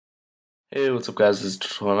Hey, what's up guys, this is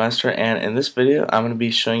TutorialMaster, and in this video I'm going to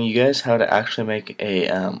be showing you guys how to actually make a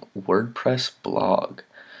WordPress blog.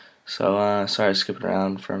 So, sorry skipping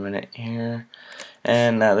around for a minute here.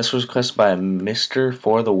 And this was requested by Mr.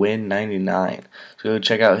 For the Win 99. So go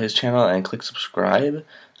check out his channel and click subscribe.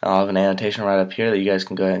 I'll have an annotation right up here that you guys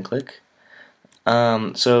can go ahead and click.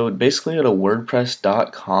 So basically go to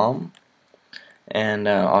wordpress.com. And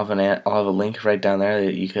I'll have a link right down there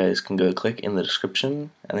that you guys can go click in the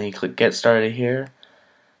description, and then you click get started here.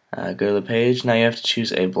 Go to the page. Now you have to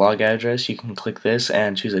choose a blog address. You can click this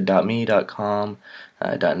and choose a .me, .com,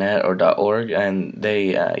 .net, or .org, and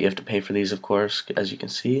you have to pay for these, of course, as you can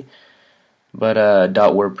see. But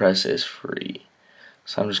 .wordpress is free.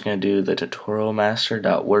 So I'm just going to do the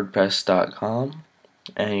TutorialMaster.wordpress.com,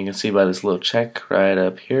 and you can see by this little check right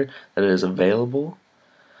up here that it is available.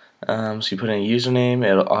 So you put in a username,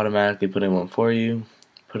 it'll automatically put in one for you.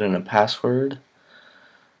 Put in a password.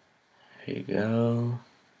 There you go.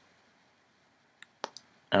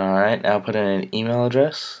 Alright, now put in an email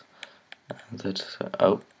address.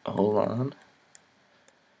 Hold on.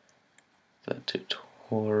 The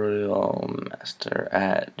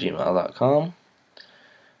tutorialmaster@gmail.com.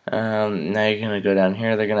 Now you're going to go down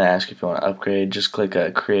here. They're going to ask if you want to upgrade. Just click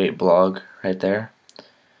create blog right there.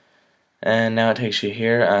 And now it takes you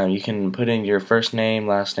here. You can put in your first name,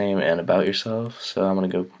 last name, and about yourself. So I'm gonna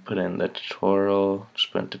go put in the tutorial.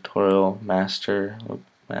 Just put in tutorial master,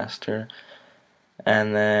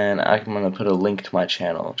 and then I'm gonna put a link to my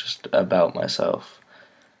channel, just about myself.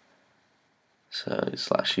 So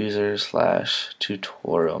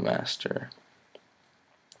 /user/tutorialmaster.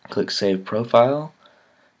 Click save profile,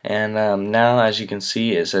 and now as you can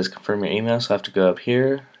see it says confirm your email. So I have to go up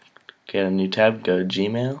here, get a new tab, go to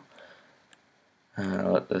Gmail.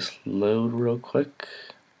 Let this load real quick.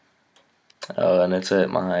 Oh, and it's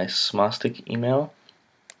at my Smostic email.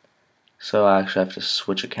 So I actually have to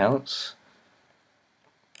switch accounts.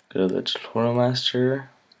 Go to the Tutorial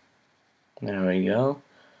Master. There we go.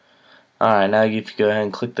 Alright, now if you go ahead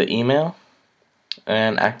and click the email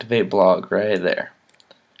and activate blog right there.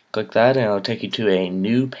 Click that and it'll take you to a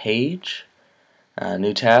new page,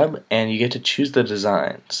 new tab, and you get to choose the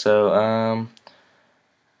design. So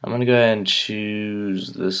I'm going to go ahead and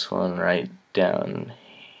choose this one right down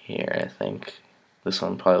here. I think this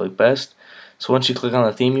one probably look best. So once you click on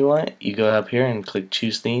the theme you want, you go up here and click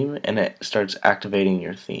choose theme, and it starts activating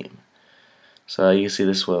your theme. So you can see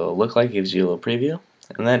this will look like, gives you a little preview,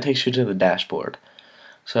 and then it takes you to the dashboard.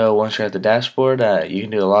 So once you're at the dashboard, you can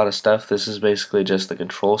do a lot of stuff. This is basically just the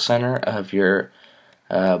control center of your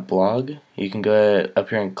blog. You can go up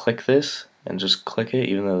here and click this and just click it,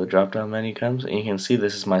 even though the drop down menu comes, and you can see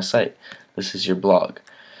this is my site. This is your blog.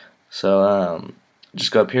 So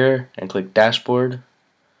just go up here and click dashboard. You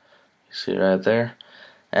see it right up there,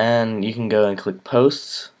 and you can go and click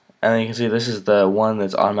posts, and then you can see this is the one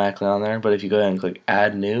that's automatically on there. But if you go ahead and click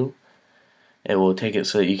add new, it will take it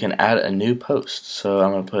so that you can add a new post. So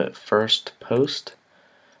I'm going to put first post,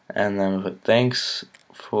 and then I'm going to put thanks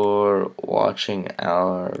for watching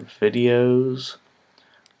our videos.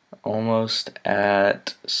 Almost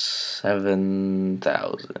at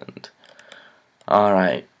 7,000.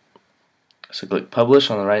 Alright, so click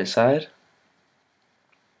publish on the right side,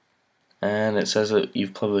 and it says that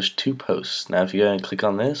you've published 2 posts. Now if you go ahead and click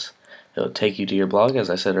on this, it'll take you to your blog,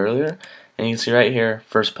 as I said earlier, and you can see right here,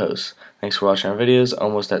 first post. Thanks for watching our videos,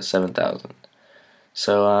 almost at 7,000.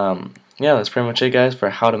 So yeah, that's pretty much it, guys,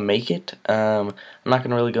 for how to make it. I'm not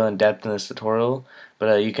going to really go in depth in this tutorial,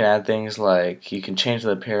 but you can add things like you can change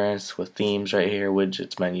the appearance with themes right here,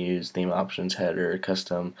 widgets, menus, theme options, header,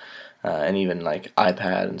 custom, and even like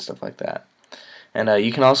iPad and stuff like that. And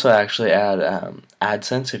you can also actually add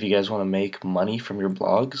AdSense if you guys want to make money from your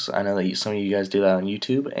blogs. I know that some of you guys do that on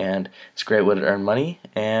YouTube, and it's a great way to earn money.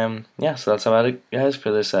 And yeah, so that's about it, guys,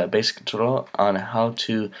 for this basic tutorial on how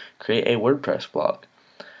to create a WordPress blog.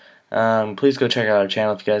 Please go check out our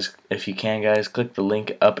channel if you can, guys. Click the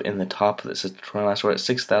link up in the top that says TutorialMaster. We're at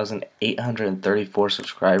 6,834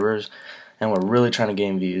 subscribers, and we're really trying to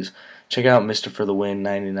gain views. Check out Mr. For the Win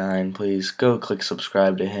 99. Please go click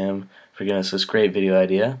subscribe to him for giving us this great video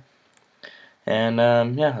idea. And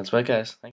yeah, that's about it, guys. Thank you.